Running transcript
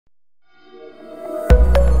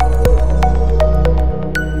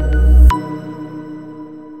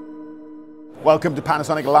Welcome to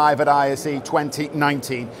Panasonic Live at ISE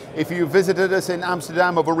 2019. If you visited us in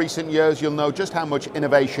Amsterdam over recent years, you'll know just how much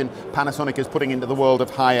innovation Panasonic is putting into the world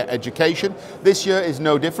of higher education. This year is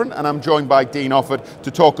no different, and I'm joined by Dean Offord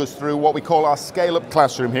to talk us through what we call our scale-up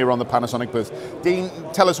classroom here on the Panasonic booth. Dean,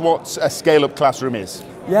 tell us what a scale-up classroom is.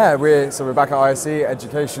 Yeah, we're back at ISE,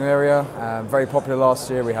 education area, very popular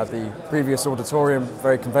last year. We had the previous auditorium,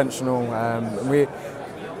 very conventional. We're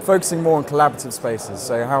focusing more on collaborative spaces,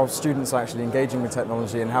 so how students are actually engaging with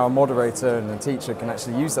technology and how a moderator and a teacher can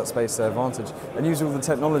actually use that space to their advantage and use all the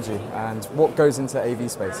technology and what goes into AV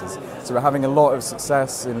spaces. So we're having a lot of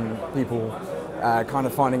success in people kind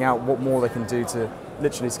of finding out what more they can do to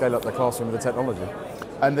literally scale up their classroom with the technology.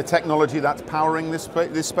 And the technology that's powering this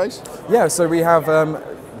space? Yeah, so we have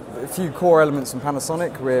a few core elements from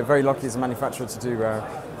Panasonic. We're very lucky as a manufacturer to do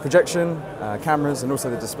projection, cameras, and also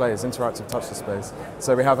the displays, interactive touch displays.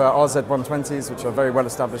 So we have our RZ120s, which are very well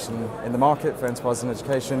established in the market for enterprise and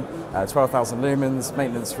education, 12,000 lumens,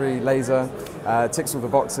 maintenance-free, laser, ticks all the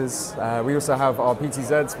boxes. We also have our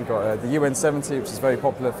PTZs. We've got the UN70, which is very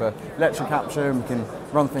popular for lecture capture, and we can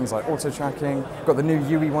run things like auto-tracking. We've got the new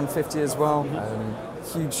UE150 as well.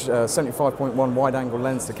 Huge 75.1 wide-angle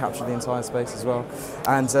lens to capture the entire space as well,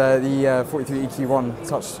 and the 43EQ1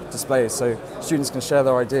 touch displays, so students can share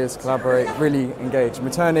their ideas, collaborate, really engage. And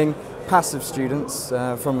we're turning passive students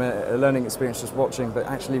from a learning experience just watching, but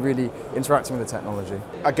actually really interacting with the technology.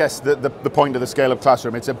 I guess the point of the scale-up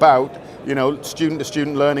classroom, it's about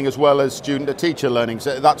student-to-student learning as well as student-to-teacher learning.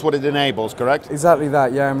 So that's what it enables, correct? Exactly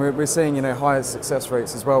that, yeah. And we're seeing higher success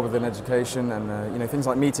rates as well within education, and things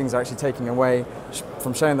like meetings are actually taking away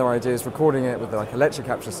from sharing their ideas, recording it with like a lecture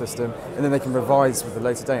capture system, and then they can revise with the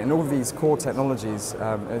later date. And all of these core technologies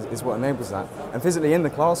is what enables that. And physically in the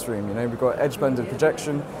classroom, we've got edge-blended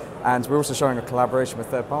projection. And we're also showing a collaboration with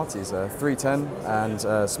third parties, 310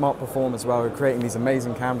 and Smart Perform as well. We're creating these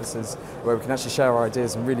amazing canvases where we can actually share our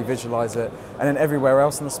ideas and really visualize it. And then everywhere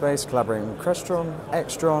else in the space, collaborating with Crestron,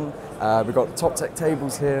 Extron. We've got top tech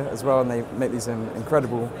tables here as well, and they make these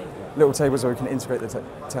incredible little tables where we can integrate the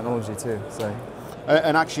technology too. So.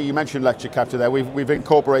 And actually, you mentioned lecture capture there. We've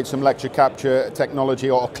incorporated some lecture capture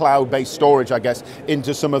technology or cloud-based storage, I guess,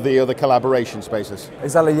 into some of the other collaboration spaces.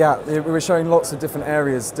 Exactly, yeah. We're showing lots of different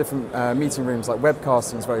areas, different meeting rooms, like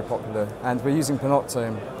webcasting is very popular. And we're using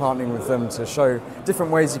Panoptone, partnering with them to show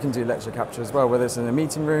different ways you can do lecture capture as well, whether it's in a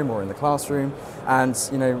meeting room or in the classroom, and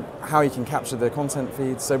how you can capture the content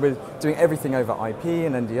feeds. So we're doing everything over IP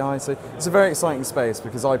and NDI. So it's a very exciting space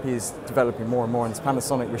because IP is developing more and more, and it's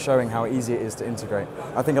Panasonic, we're showing how easy it is to integrate.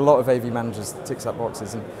 I think a lot of AV managers ticks that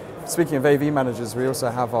boxes. And speaking of AV managers, we also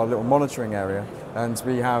have our little monitoring area, and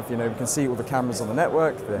we have, we can see all the cameras on the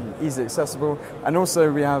network, they're easily accessible, and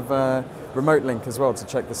also we have remote link as well to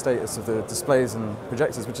check the status of the displays and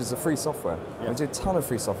projectors, which is a free software. Yeah. We do a ton of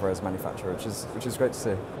free software as a manufacturer, which is great to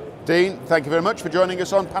see. Dean, thank you very much for joining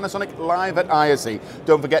us on Panasonic Live at ISE.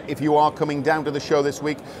 Don't forget, if you are coming down to the show this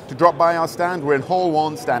week, to drop by our stand. We're in Hall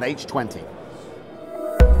 1, stand H20.